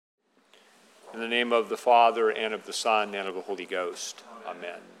In the name of the Father, and of the Son, and of the Holy Ghost.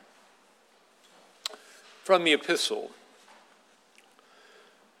 Amen. From the Epistle.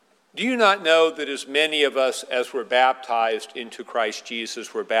 Do you not know that as many of us as were baptized into Christ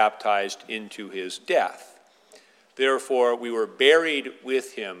Jesus were baptized into his death? Therefore, we were buried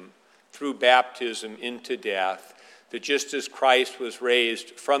with him through baptism into death, that just as Christ was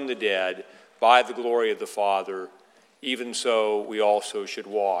raised from the dead by the glory of the Father, even so we also should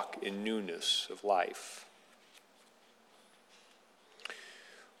walk in newness of life.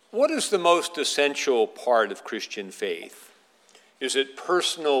 What is the most essential part of Christian faith? Is it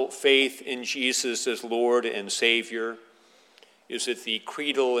personal faith in Jesus as Lord and Savior? Is it the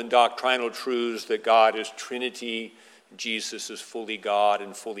creedal and doctrinal truths that God is Trinity, Jesus is fully God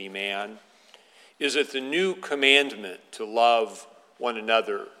and fully man? Is it the new commandment to love one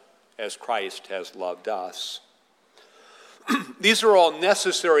another as Christ has loved us? These are all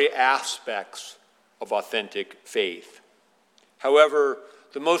necessary aspects of authentic faith. However,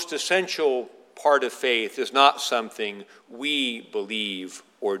 the most essential part of faith is not something we believe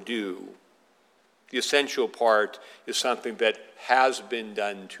or do. The essential part is something that has been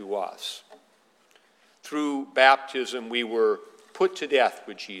done to us. Through baptism, we were put to death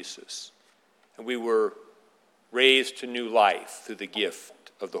with Jesus, and we were raised to new life through the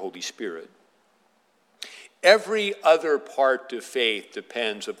gift of the Holy Spirit. Every other part of faith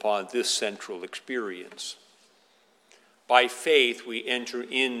depends upon this central experience. By faith, we enter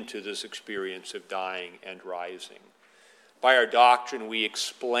into this experience of dying and rising. By our doctrine, we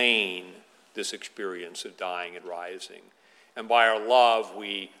explain this experience of dying and rising. And by our love,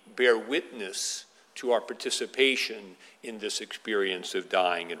 we bear witness to our participation in this experience of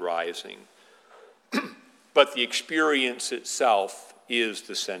dying and rising. But the experience itself is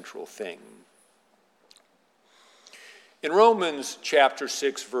the central thing. In Romans chapter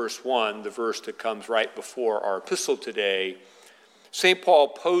 6, verse 1, the verse that comes right before our epistle today, St. Paul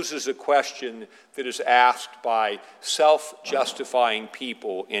poses a question that is asked by self-justifying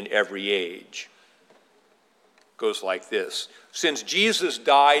people in every age. It goes like this: since Jesus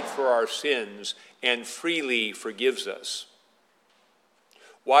died for our sins and freely forgives us,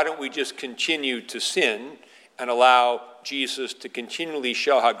 why don't we just continue to sin and allow Jesus to continually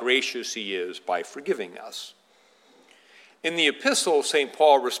show how gracious he is by forgiving us? In the epistle, St.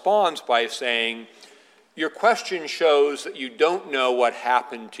 Paul responds by saying, your question shows that you don't know what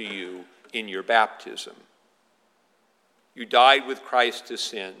happened to you in your baptism. You died with Christ to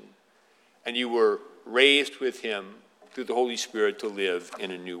sin, and you were raised with him through the Holy Spirit to live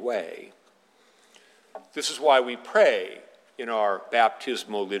in a new way. This is why we pray in our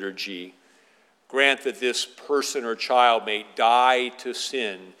baptismal liturgy, grant that this person or child may die to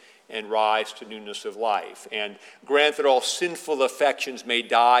sin and rise to newness of life, and grant that all sinful affections may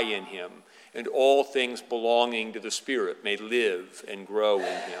die in him, and all things belonging to the Spirit may live and grow in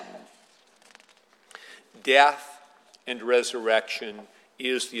him. Death and resurrection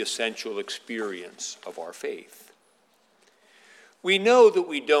is the essential experience of our faith. We know that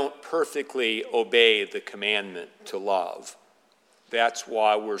we don't perfectly obey the commandment to love. That's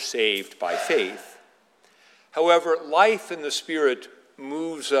why we're saved by faith. However, life in the Spirit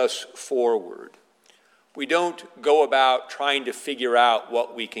moves us forward. We don't go about trying to figure out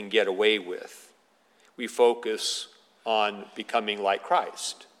what we can get away with. We focus on becoming like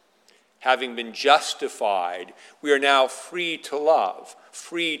Christ. Having been justified, we are now free to love,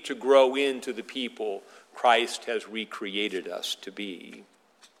 free to grow into the people Christ has recreated us to be.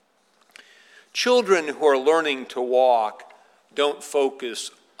 Children who are learning to walk don't focus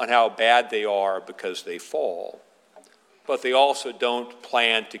on how bad they are because they fall, but they also don't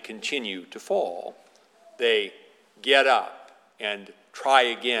plan to continue to fall. They get up and try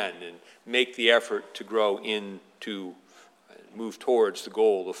again and make the effort to grow into, move towards the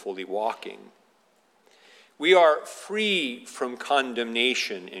goal of fully walking. We are free from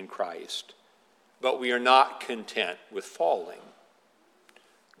condemnation in Christ, but we are not content with falling.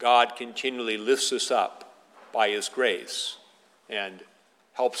 God continually lifts us up by his grace and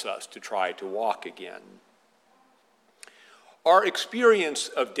helps us to try to walk again. Our experience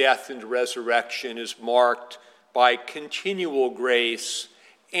of death and resurrection is marked by continual grace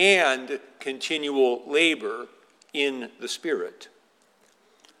and continual labor in the Spirit.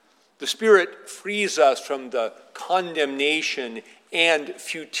 The Spirit frees us from the condemnation and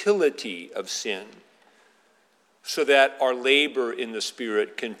futility of sin, so that our labor in the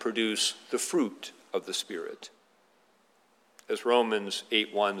Spirit can produce the fruit of the Spirit. As Romans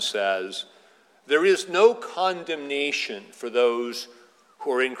 8:1 says, there is no condemnation for those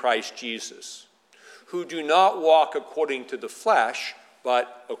who are in Christ Jesus, who do not walk according to the flesh,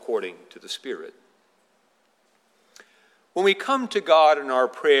 but according to the Spirit. When we come to God in our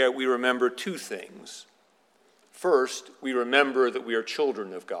prayer, we remember two things. First, we remember that we are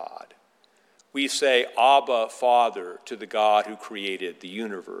children of God. We say, Abba, Father, to the God who created the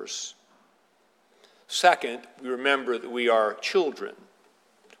universe. Second, we remember that we are children.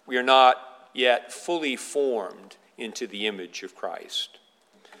 We are not yet fully formed into the image of Christ.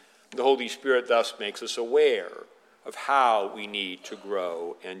 The Holy Spirit thus makes us aware of how we need to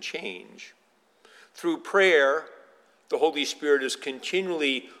grow and change. Through prayer, the Holy Spirit is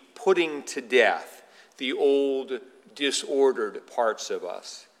continually putting to death the old, disordered parts of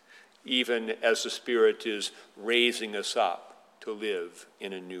us, even as the Spirit is raising us up to live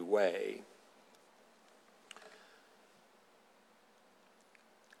in a new way.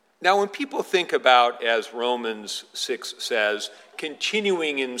 Now, when people think about, as Romans 6 says,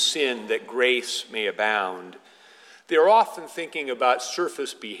 continuing in sin that grace may abound, they're often thinking about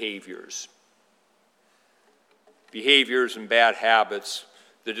surface behaviors and bad habits,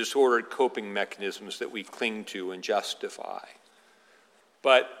 the disordered coping mechanisms that we cling to and justify.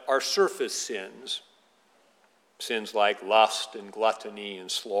 But our surface sins like lust and gluttony and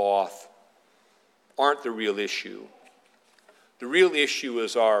sloth, aren't the real issue. The real issue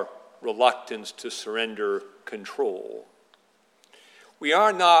is our reluctance to surrender control. We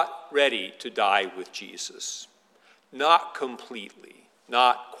are not ready to die with Jesus, not completely,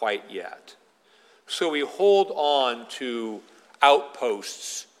 not quite yet. So we hold on to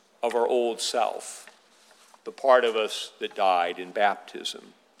outposts of our old self, the part of us that died in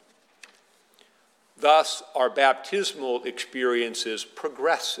baptism. Thus, our baptismal experience is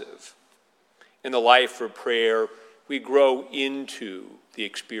progressive. In the life of prayer, we grow into the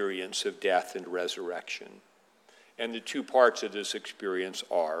experience of death and resurrection. And the two parts of this experience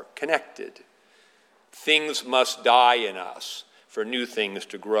are connected. Things must die in us for new things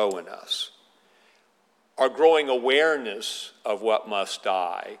to grow in us. Our growing awareness of what must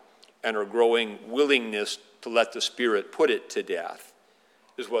die and our growing willingness to let the Spirit put it to death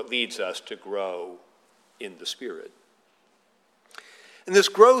is what leads us to grow in the Spirit. And this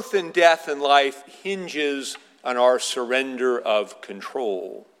growth in death and life hinges on our surrender of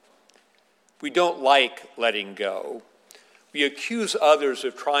control. We don't like letting go. We accuse others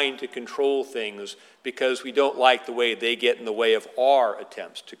of trying to control things because we don't like the way they get in the way of our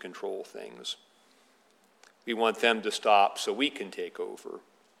attempts to control things. We want them to stop so we can take over.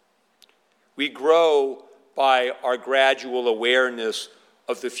 We grow by our gradual awareness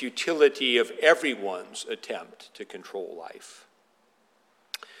of the futility of everyone's attempt to control life.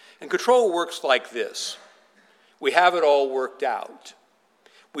 And control works like this. We have it all worked out.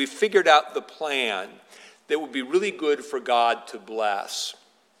 We've figured out the plan that would be really good for God to bless.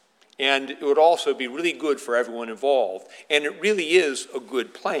 And it would also be really good for everyone involved. And it really is a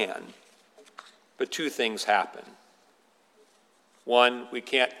good plan. But two things happen. One, we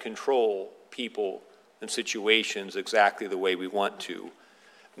can't control people and situations exactly the way we want to.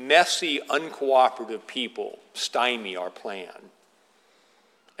 Messy, uncooperative people stymie our plan.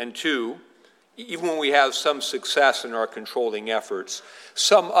 And two, even when we have some success in our controlling efforts,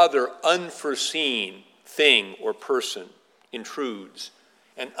 some other unforeseen thing or person intrudes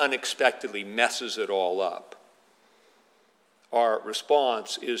and unexpectedly messes it all up. Our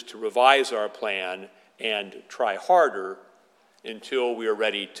response is to revise our plan and try harder until we are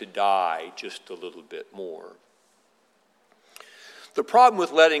ready to die just a little bit more. The problem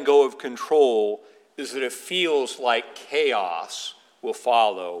with letting go of control is that it feels like chaos will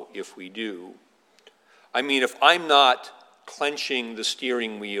follow if we do. I mean, if I'm not clenching the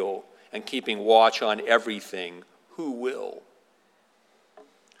steering wheel and keeping watch on everything, who will?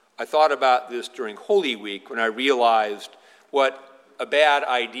 I thought about this during Holy Week when I realized what a bad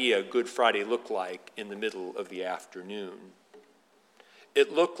idea Good Friday looked like in the middle of the afternoon.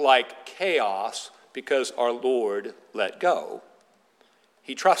 It looked like chaos because our Lord let go.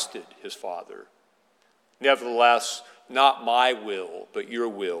 He trusted his Father. Nevertheless, not my will, but your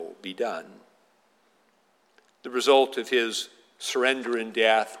will be done. The result of his surrender in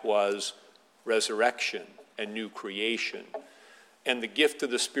death was resurrection and new creation, and the gift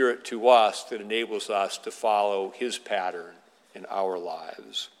of the Spirit to us that enables us to follow his pattern in our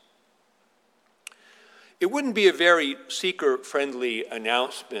lives. It wouldn't be a very seeker-friendly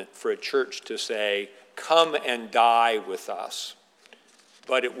announcement for a church to say, "Come and die with us,"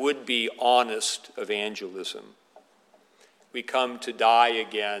 but it would be honest evangelism. We come to die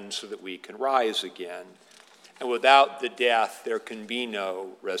again so that we can rise again. And without the death, there can be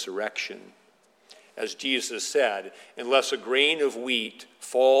no resurrection. As Jesus said, unless a grain of wheat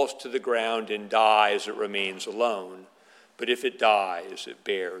falls to the ground and dies, it remains alone. but if it dies, it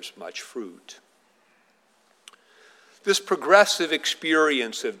bears much fruit. This progressive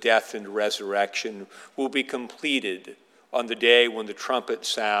experience of death and resurrection will be completed on the day when the trumpet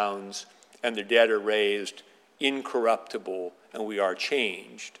sounds and the dead are raised incorruptible and we are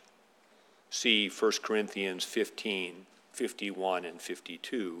changed. See 1 Corinthians 15, 51 and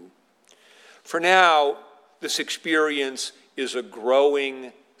 52. For now, this experience is a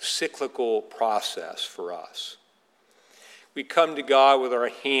growing cyclical process for us. We come to God with our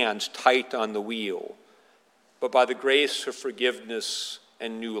hands tight on the wheel, but by the grace of forgiveness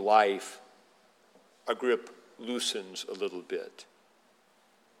and new life, our grip loosens a little bit.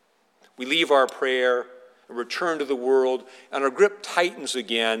 We leave our prayer and return to the world, and our grip tightens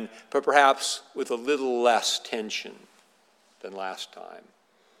again, but perhaps with a little less tension than last time.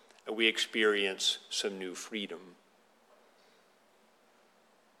 And we experience some new freedom.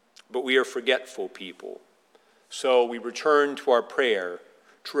 But we are forgetful people, so we return to our prayer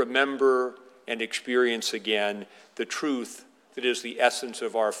to remember and experience again the truth that is the essence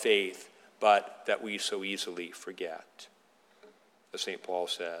of our faith, but that we so easily forget. As St. Paul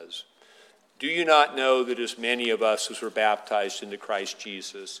says, do you not know that as many of us as were baptized into Christ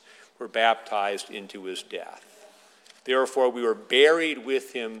Jesus were baptized into his death? Therefore we were buried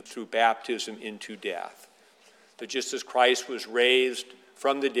with him through baptism into death, that just as Christ was raised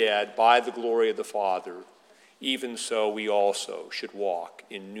from the dead by the glory of the Father, even so we also should walk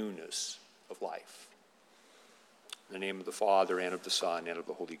in newness of life. In the name of the Father, and of the Son, and of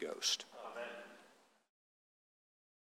the Holy Ghost.